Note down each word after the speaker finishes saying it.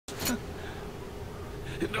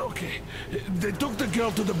Okay. They took the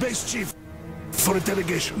girl to the base chief for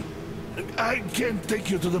interrogation. I can't take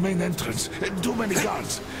you to the main entrance. Too many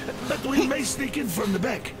guards. But we may sneak in from the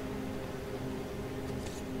back.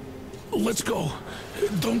 Let's go.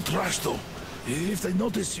 Don't rush, though. If they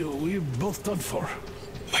notice you, we're both done for.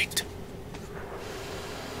 Wait.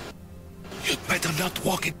 You'd better not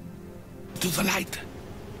walk into the light.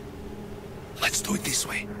 Let's do it this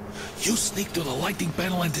way. You sneak to the lighting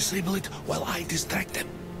panel and disable it while I distract them.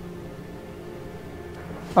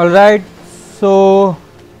 Alright, so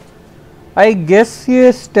I guess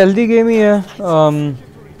ये stealthy game ही है.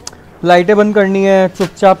 लाइटें बंद करनी है,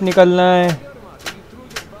 चुपचाप निकलना है,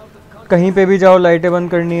 कहीं पे भी जाओ लाइटें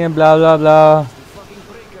बंद करनी है, ब्ला ब्ला ब्ला.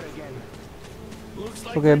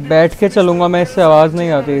 ओके, बैठ के चलूँगा मैं, इससे आवाज़ नहीं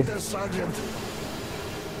आती.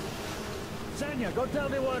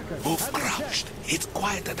 Move crouched. It's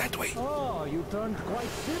quieter that way. Oh, you turned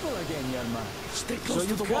quite civil again, Yermak. Stay close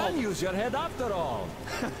to the wall. So you can use your head after all.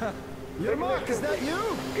 Yermak, is that you?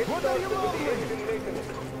 What are you mumbling?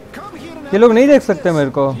 Come here and ये लोग नहीं देख सकते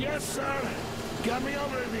मेरे को. Yes, sir. Got me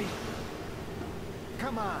already.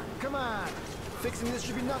 Come on. Fixing this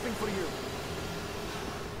should be nothing for you.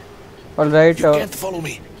 Alright. You can't follow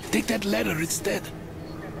me. Take that ladder instead.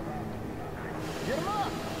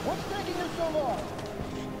 Yermak, what's taking you so long?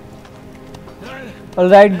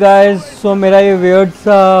 Alright guys, so मेरा ये weird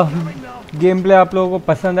सा game play आप लोगों को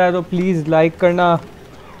पसंद आया तो please like करना,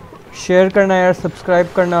 शेयर करना यार, सब्सक्राइब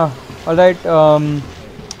करना. Alright,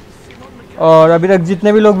 और अभी तक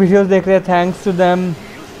जितने भी लोग वीडियोस देख रहे हैं, thanks to them.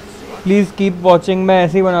 Please keep watching, मैं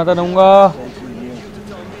ऐसे ही बनाता रहूँगा.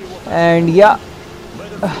 एंड या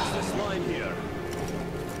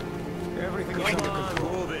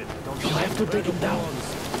You'll have to take him down.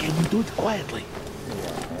 Can you do it quietly?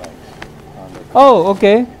 Oh,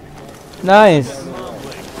 okay. Nice.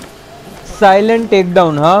 Silent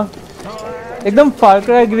takedown, हाँ. एकदम फार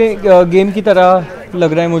क्राई गेम की तरह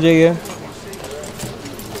लग रहा है मुझे ये.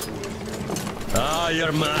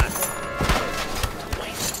 You're mad.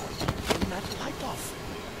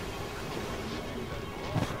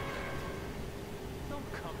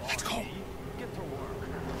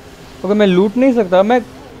 ओके, मैं लूट नहीं सकता, मैं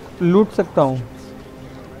लूट सकता हूँ.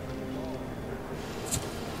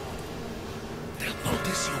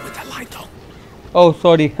 Oh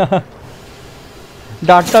sorry.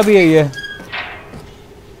 डांटता भी है ये.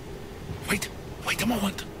 Wait a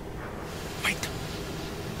moment. Wait.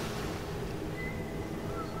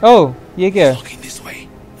 ओह, ये क्या है? Looking this way,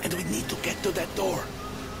 and we need to get to that door.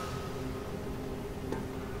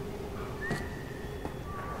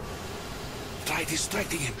 Try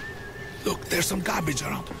distracting him. Look, there's some garbage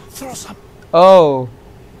around. Throw some. Oh.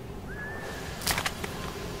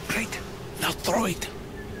 Great. Now throw it.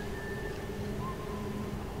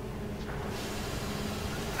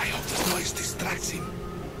 I hope the noise distracts him.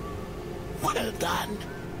 Well done.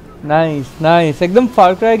 Nice, nice. एकदम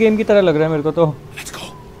फार cry game की तरह लग रहा है मेरे को तो. Let's go.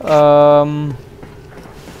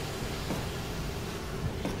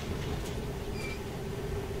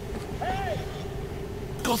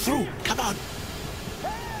 Go through. Come on.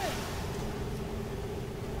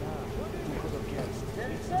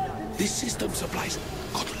 This system supplies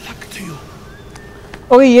good luck to you.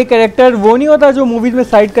 Okay, ये कैरेक्टर वो नहीं होता जो मूवीज में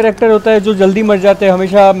साइड कैरेक्टर होता है जो जल्दी मर जाते हैं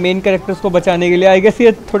हमेशा मेन कैरेक्टर्स को बचाने के लिए. आई गेस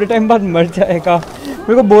ये थोड़े टाइम बाद मर जाएगा.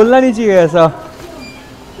 मेरे को बोलना नहीं चाहिए ऐसा.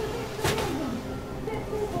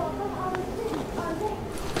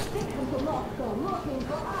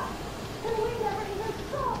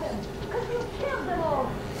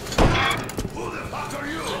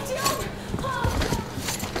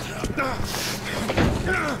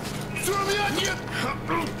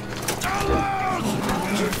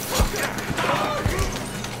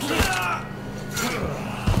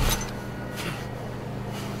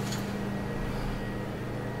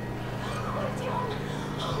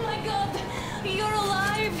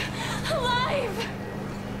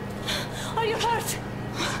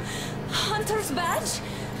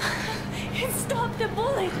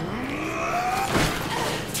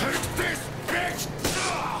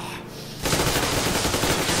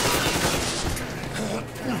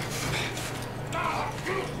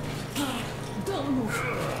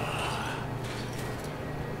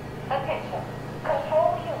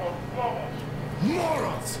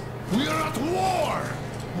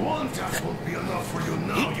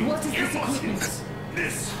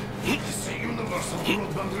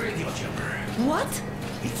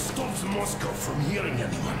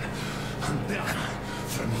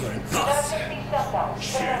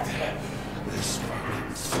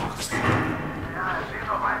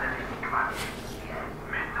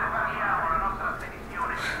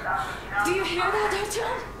 Do you hear that,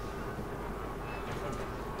 Artyom?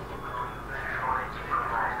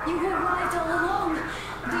 You were right all along.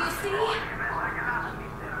 Do you see?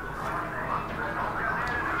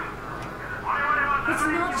 It's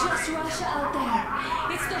not just Russia out there.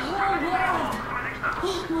 It's the whole world.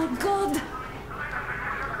 Oh my God.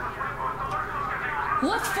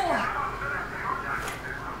 What for?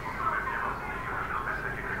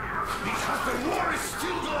 Because the war is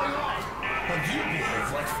still going on. And you behave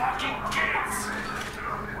like fucking kids.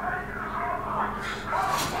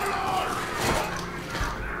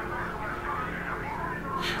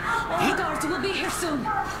 All the guards will be here soon.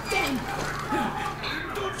 Damn.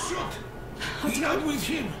 Don't shoot. I'm with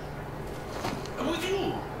him. I'm with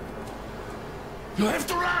you. You have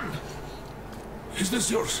to run. Is this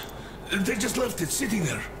yours? They just left it sitting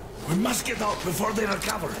there. We must get out before they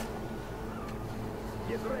recover.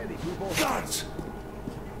 Get ready, people. Guards!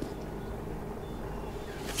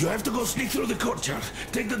 You have to go sneak through the courtyard.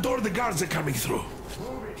 Take the door the guards are coming through.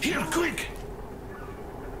 Here, quick!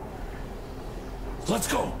 Let's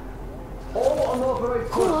go. All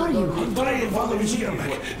unauthorized Who are you? Andrei Ivanovich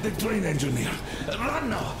Yermak, the train engineer. Run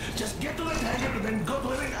now. Just get to that hangar and then go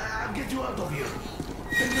to it. I'll get you out of here.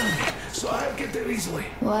 They know me, so I'll get there easily.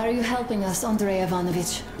 Why are you helping us, Andrei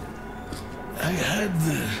Ivanovich? I had...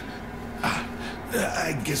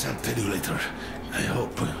 I guess I'll tell you later. I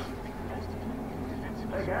hope.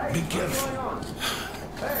 Be careful.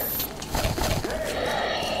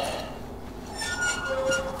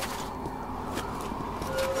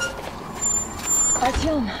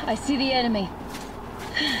 Artyom, I see the enemy.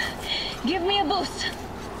 Give me a boost.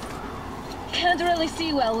 Can't really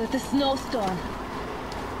see well with the snowstorm.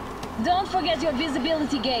 Don't forget your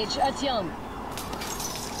visibility gauge, Artyom.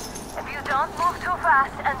 If you don't move too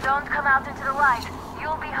fast and don't come out into the light,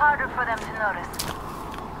 you'll be harder for them to notice.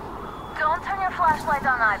 Don't turn your flashlight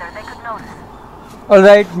on either, they could notice.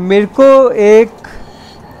 Alright, मेरे को एक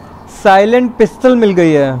silent pistol मिल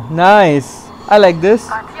गई है. Nice. I like this.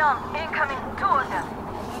 Artyom, incoming, 2 of them.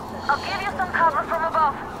 I'll give you some cover from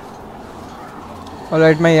above.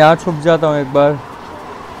 Alright, मैं यहाँ छुप जाता हूँ एक बार.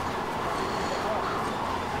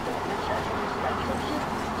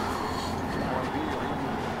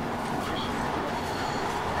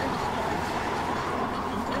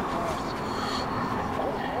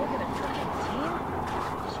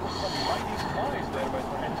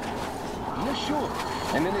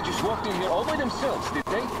 And then they just walked in here all by themselves, did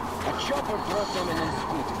they? A chopper brought them and then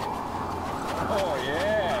split it. Oh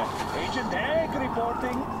yeah, Agent Egg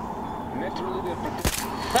reporting. Naturally they're...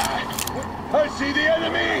 Ah! I see the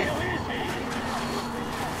enemy!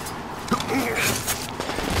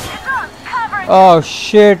 Oh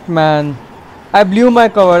shit, man. I blew my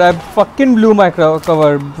cover. I fucking blew my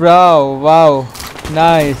cover. Bro, wow.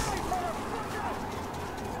 Nice.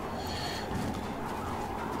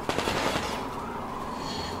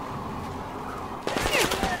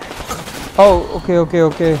 Oh, okay.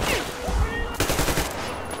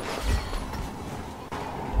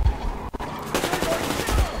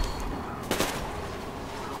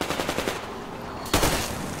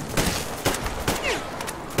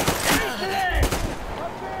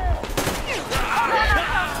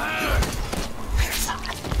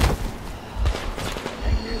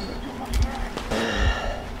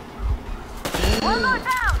 One more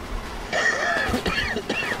down!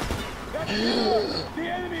 The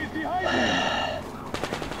enemy is behind me!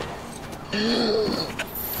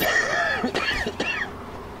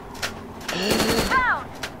 Down!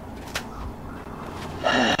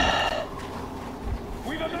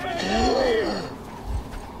 We got the man here!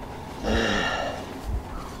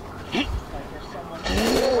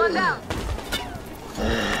 One down!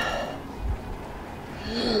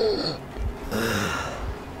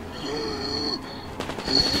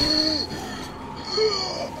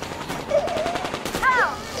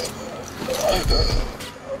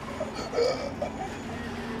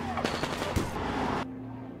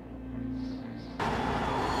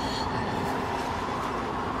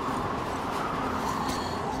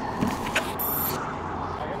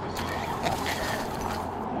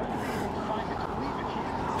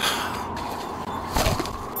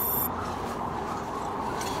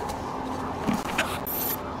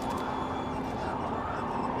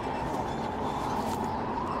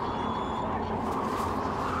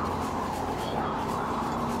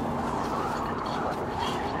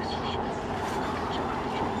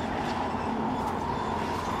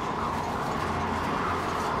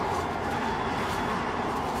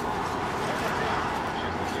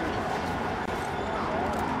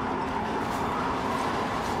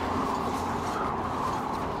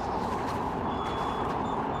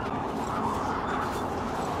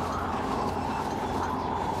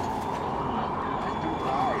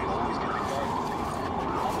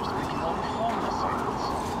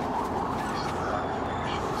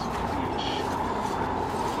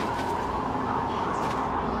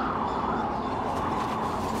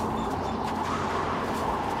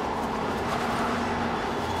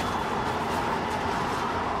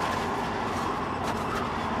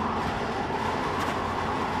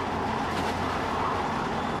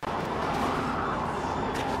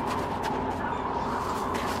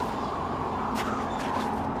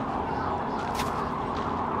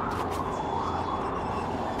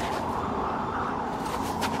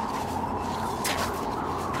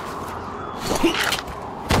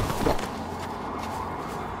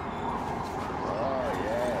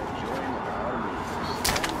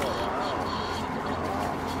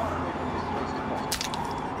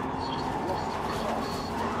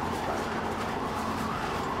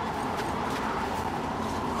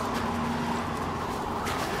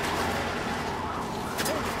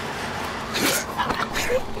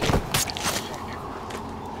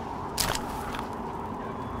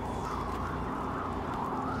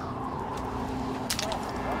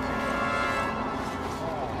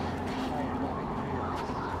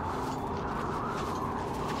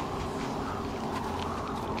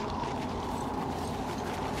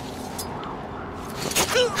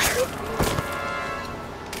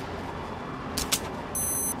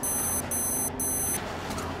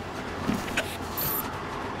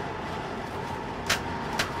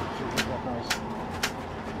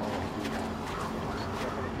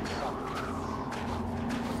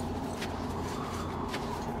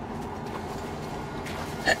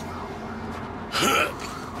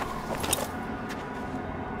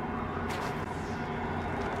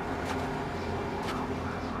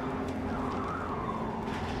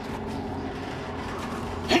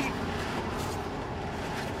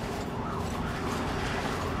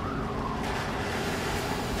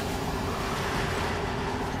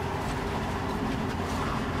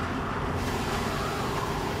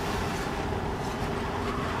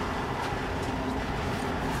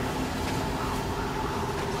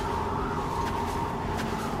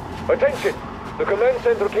 Attention! The command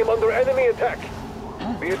center came under enemy attack.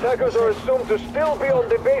 The attackers are assumed to still be on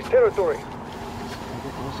the base territory.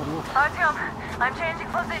 Artyom, I'm changing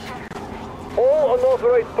position. All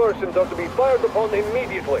unauthorized persons are to be fired upon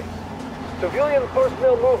immediately. Civilian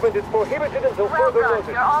personnel movement is prohibited until Well further done. notice.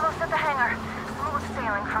 You're almost at the hangar. Smooth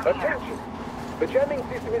sailing from here. Attention! The jamming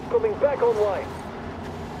system is coming back online.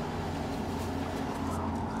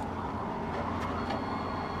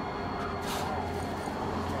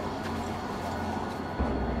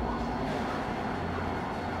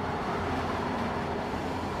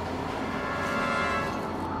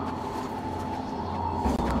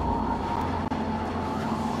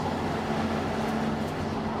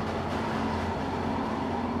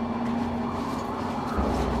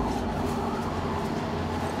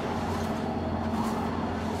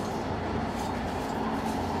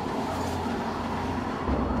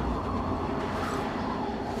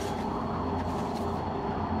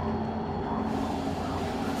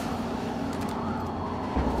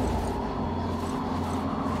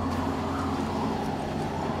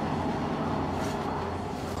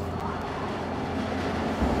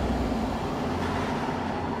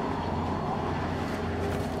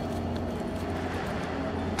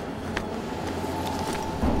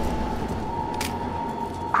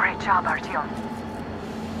 Great job, Artyom.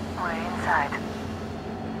 We're inside.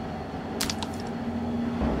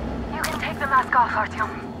 You can take the mask off, Artyom.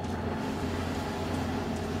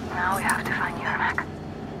 Now we have to find Yermak.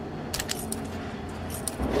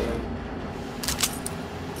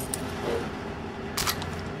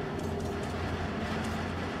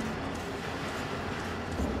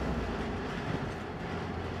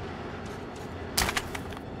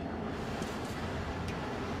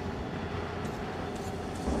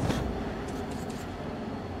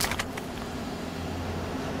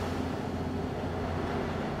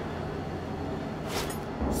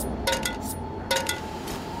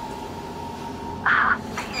 Ah, the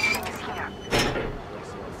thing is here.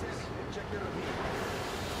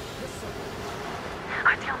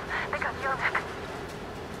 Artyom, they got Yermak.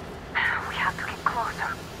 We have to get closer.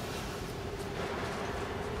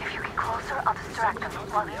 If you get closer, I'll distract them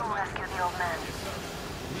while you rescue the old man.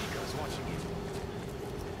 Mika's watching it.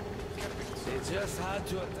 They just had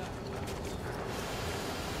to attack.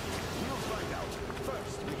 We'll find out.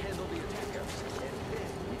 First, we handle the attackers, and then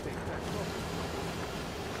we take back over.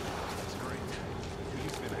 That's great.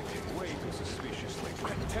 He's been acting way too suspicious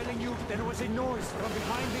lately. I'm telling you, there was a noise from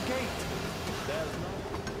behind the gate. There's not.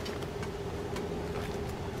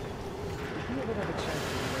 Did you ever have a chance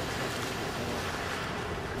to learn something before?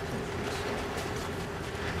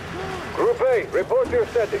 Group A, report your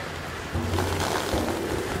status.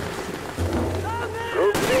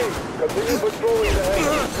 Group C, continue patrolling the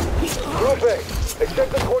hangar. Group A,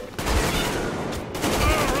 accept the court.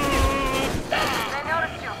 They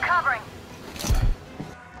noticed you. Covering.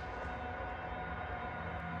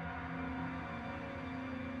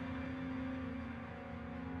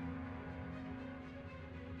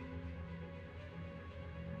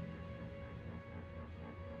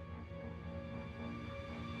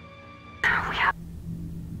 We have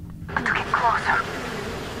to get closer.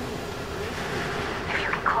 If you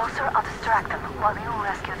get closer, I'll distract them while you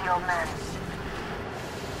rescue the old man.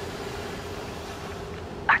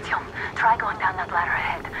 Artyom, try going down that ladder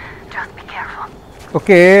ahead. Just be careful.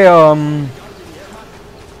 Okay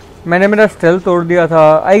मैंने मेरा stealth तोड़ दिया था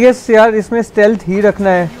I guess यार इसमें stealth ही रखना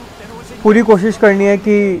है पूरी कोशिश करनी है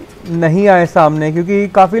कि नहीं आए सामने क्योंकि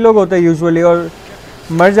काफ़ी लोग होते हैं यूजुअली और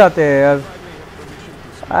मर जाते हैं यार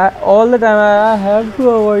all the time I have to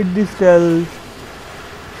avoid this stealth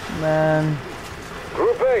man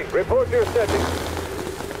Group A, report your status.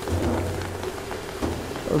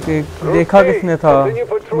 Okay देखा किसने था मुझे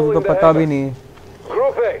तो पता भी नहीं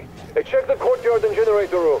Group A, check the courtyard and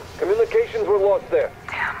generator room. Communications were lost there.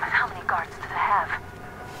 Damn, how many guards do they have?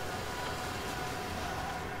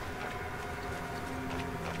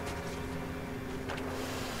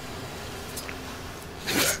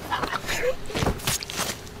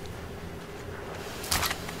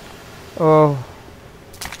 Oh.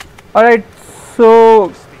 Alright,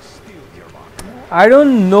 so I don't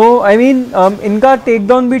know, I mean इनका take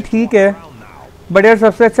down भी ठीक है, बट यार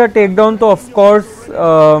सबसे अच्छा टेक डाउन तो of course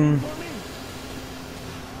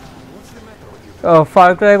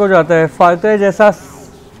far cry को जाता है। फार क्राई जैसा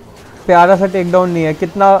प्यारा सा टेक डाउन नहीं है,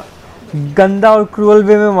 कितना गंदा और क्रूअल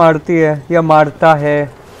वे में मारती है या मारता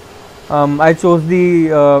है। I chose the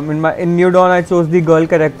in new don I chose the girl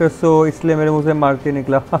character, सो इसलिए मेरे मुंह से मारती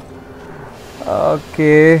निकला। ओके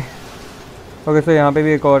ओके, सो यहाँ पे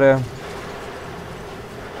भी एक और है।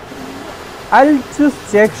 I'll just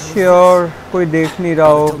check sure कोई देख नहीं रहा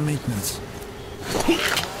हो।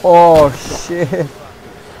 Oh shit,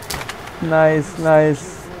 nice nice,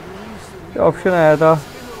 option आया था।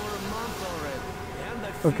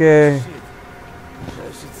 Okay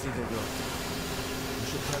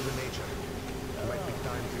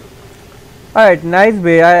alright, nice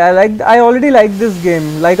bhai, I already like this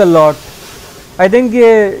game like a lot. I think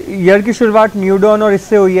ये ईयर की शुरुआत न्यू डॉन और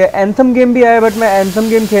इससे हुई है। एंथम गेम भी आया, बट मैं एंथम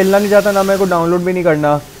गेम खेलना नहीं चाहता, ना मेरे को डाउनलोड भी नहीं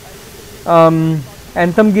करना।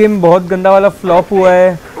 एंथम गेम बहुत गंदा वाला फ्लॉप हुआ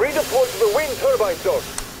है,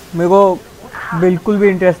 मेरे को बिल्कुल भी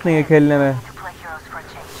इंटरेस्ट नहीं है खेलने में।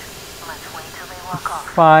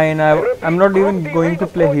 Fine, I am not even going to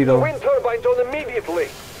play hero.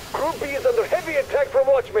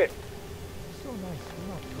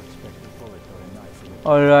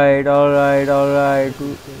 Alright,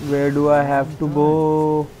 where do I have to go?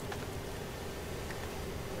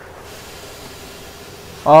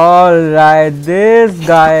 Alright, this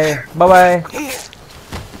guy. Bye bye.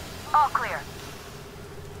 All clear.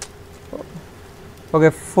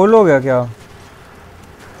 Okay, full हो गया क्या?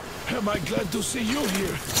 Am I glad to see you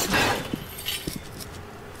here?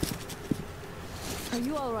 Are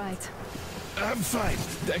you all right? I'm fine,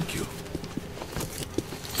 thank you.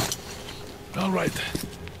 All right,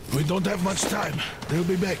 we don't have much time. They'll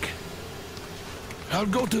be back. I'll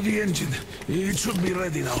go to the engine. It should be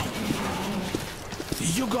ready now.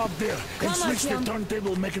 You go up there and switch the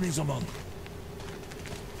turntable mechanism on.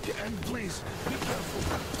 And please, be careful.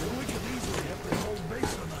 We could easily have the whole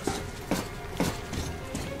base on us.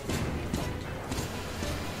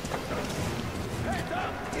 Hey,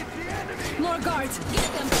 Doc! It's the enemy! More guards!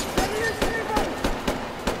 Get them!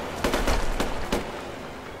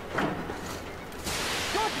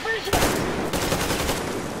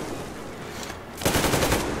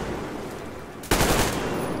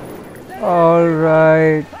 All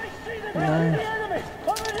right. Nice.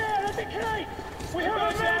 Over there at the crate! We have a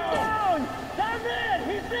man down! Down there!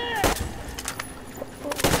 He's there!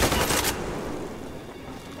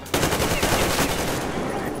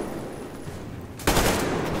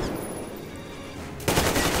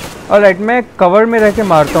 Alright, मैं cover में रह के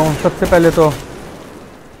मारता हूँ सबसे पहले तो।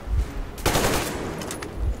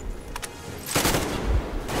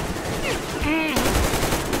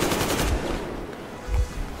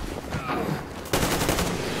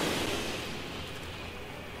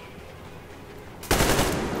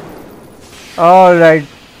 All right,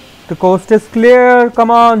 the coast is clear.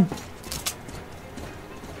 Come on.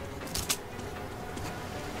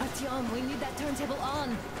 Artyom, we need that turntable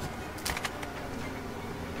on.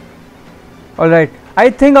 All right, I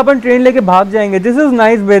think upon train लेके भाग जाएंगे. This is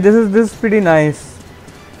nice, bhai. This is pretty nice.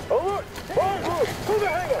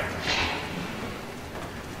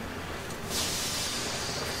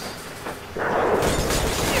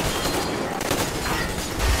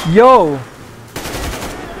 Yo.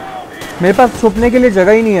 मेरे पास छुपने के लिए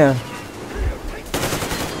जगह ही नहीं है।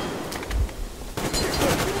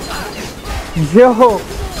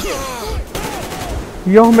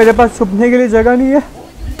 यो मेरे पास छुपने के लिए जगह नहीं है।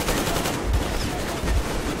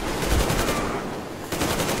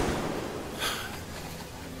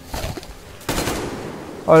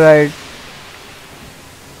 Alright.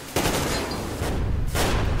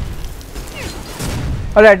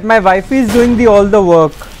 Alright, my wife is doing all the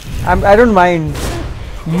work. I don't mind.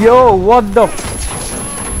 Yo, what the? Don't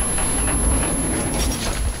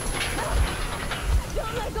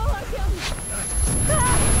let go, Artyom!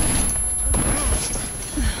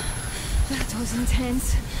 That was intense.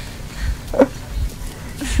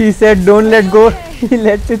 She said, "Don't let go." He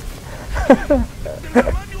let it.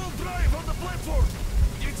 Manual drive on the platform.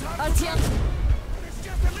 It's hard. Artyom! It's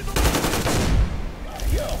just a little.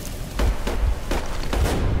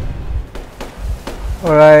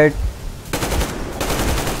 All right.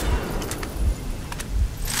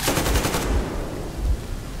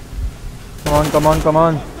 Come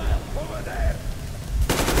on.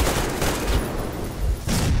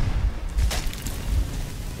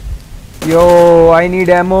 Yo, I need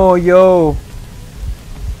ammo, yo.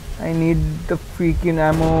 I need the freaking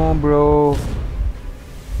ammo, bro.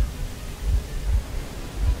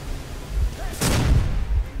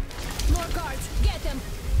 guards. Get them.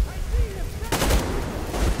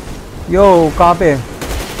 यो कहाँ पे?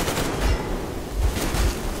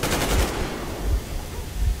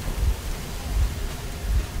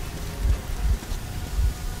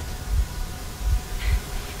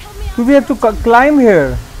 Do we have to climb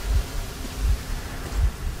here?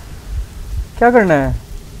 क्या करना है?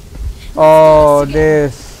 Oh,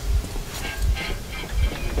 this.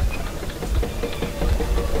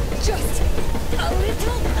 Just a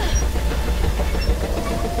little.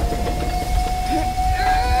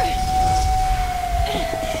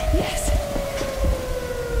 Yes.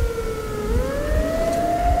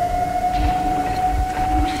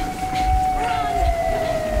 Run!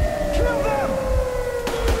 Kill them!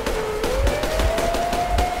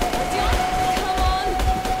 Come on.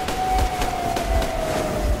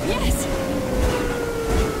 Yes.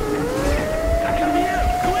 Come here,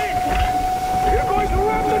 quick! You're going to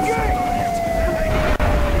run the gate!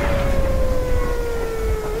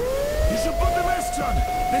 You should put the masts on.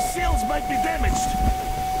 The sails might be damaged.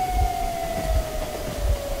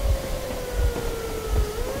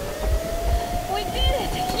 We did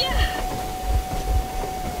it. Yeah.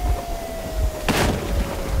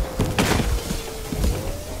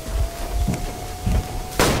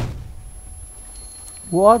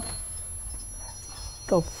 What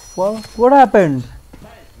the fuck? What happened?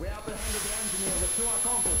 We apprehended the engineer with 2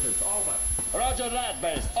 accomplices. Over. Roger that,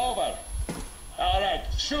 base. Over. Alright,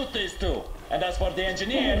 shoot these 2. And as for the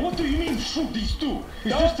engineer... What do you mean, shoot these two?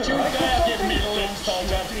 Don't you dare give me lip,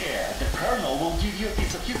 soldier. Here, the Colonel will give you a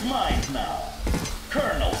piece of his mind now.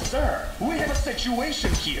 Colonel, sir, we have a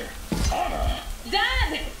situation here. Anna!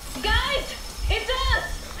 Dad! Guys! It's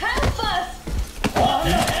us! Help us! What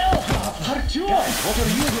the hell? Artyom! What are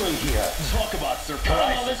you doing here? Talk about Colonel,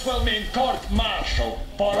 surprise. this will mean court-martial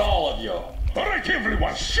for all of you. Alright,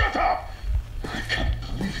 everyone, shut up! I can't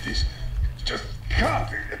believe this. Just can't.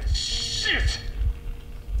 Shit!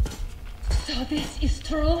 So this is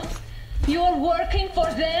true? You're working for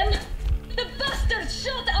them? The bastards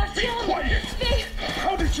shot Be Artyom! quiet! They...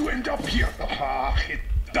 How did you end up here? It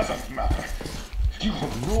doesn't matter. You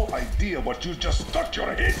have no idea what you just stuck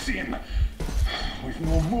your heads in. We've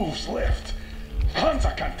no moves left.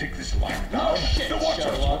 Hansa can't take this line now. shit, The Watchers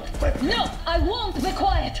Sherlock. won't let me. No, I won't be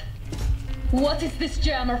quiet! What is this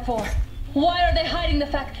jammer for? Why are they hiding the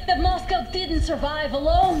fact that Moscow didn't survive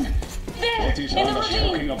alone? There, What is in the Anna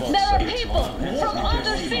talking ravine, about, there are Sergei? people It's from not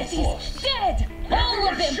other just cities, force. dead! All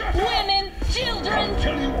of them, Shut up! women, I'll children!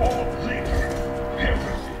 tell you all later.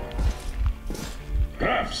 Everything.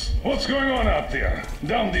 Gramps, what's going on out there?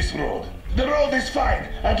 Down this road. The road is fine,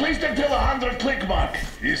 at least until 100 click mark.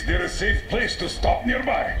 Is there a safe place to stop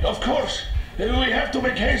nearby? Of course. We have to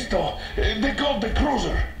make haste though. They called the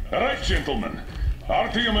cruiser. All right, gentlemen.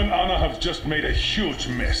 Artyom and Anna have just made a huge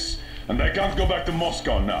mess, and they can't go back to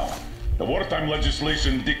Moscow now. The wartime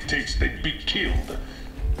legislation dictates they be killed.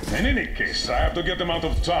 In any case, I have to get them out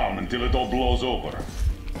of town until it all blows over.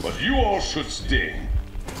 But you all should stay.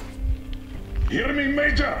 Hear me,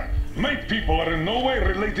 Major? My people are in no way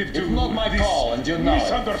related to It's not my this call, and you know it.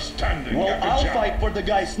 misunderstanding. Well, I'll Yakubjan. fight for the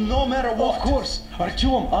guys no matter what. Of course.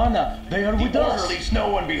 Artyom, Anna, they are with us. leaves no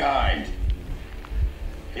one behind.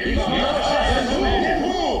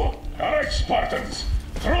 All right, Spartans.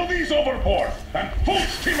 Throw these overboard and full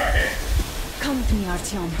steam ahead. Come with me,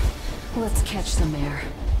 Artyom. Let's catch some air.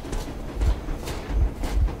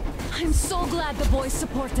 I'm so glad the boys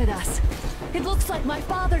supported us. It looks like my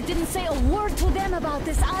father didn't say a word to them about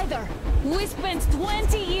this either. We spent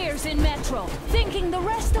 20 years in Metro, thinking the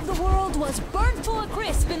rest of the world was burnt to a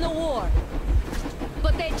crisp in the war.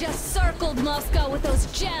 But they just circled Moscow with those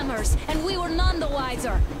jammers, and we were none the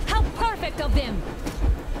wiser. How perfect of them!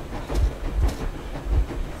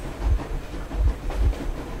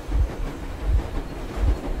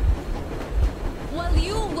 While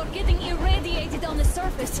you were getting irradiated on the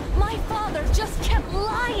surface, my father just kept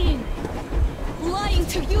lying! Lying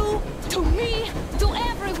to you, to me, to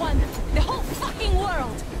everyone! The whole fucking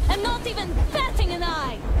world! And not even batting an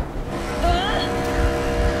eye!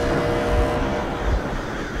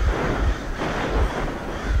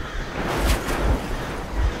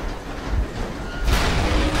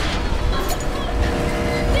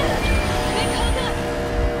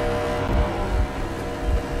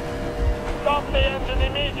 Stop the engine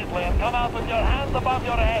immediately and come out with your hands above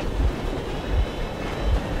your head.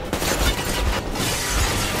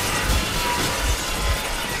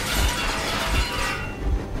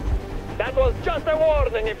 That was just a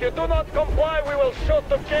warning. If you do not comply, we will shoot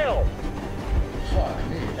to kill. Fuck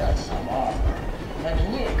me, that's some armor. And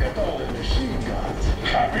look at all the machine guns.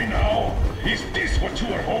 Happy now? Is this what you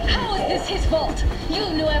were hoping How is this his fault? You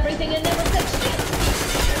knew everything and never said shit!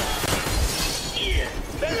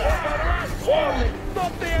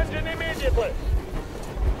 Stop the engine immediately!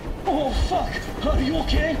 Oh, fuck! Are you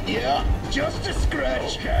okay? Yeah, just a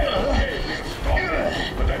scratch. Okay, we'll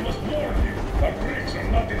stop. But I must warn you, our brakes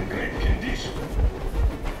are not in great condition.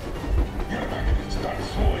 Yermak, start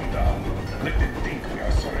slowing down. Let them think we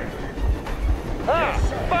are surrendering. Ah,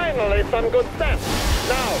 finally some good sense.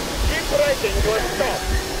 Now, keep braking to a stop.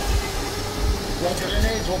 Well,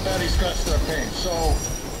 grenades will barely scratch their paint, so...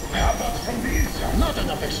 How about from these? Not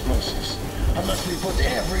enough explosives. Unless we put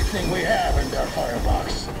everything we have in their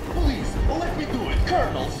firebox. Please, let me do it,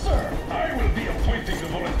 Colonel, sir. I will be appointing the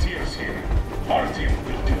volunteers here. Artyom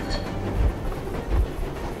will do it.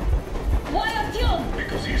 Why Artyom?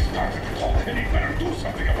 Because he started it all, and he better do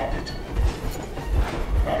something about it.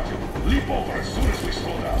 Artyom, leap over as soon as we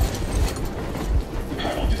slow down.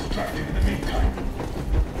 I will distract him in the meantime.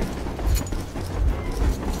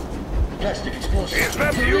 Plastic explosives. Is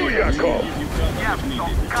that you, Yakov? Yeah, so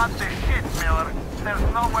cut the shit, Miller.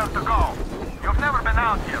 There's nowhere to go. You've never been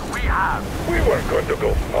out here. We have. We weren't going to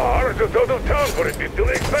go far, just out of town for a bit till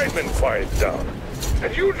the excitement quiets down.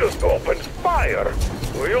 And you just opened fire.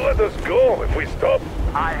 Will you let us go if we stop?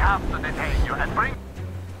 I have to detain you and bring...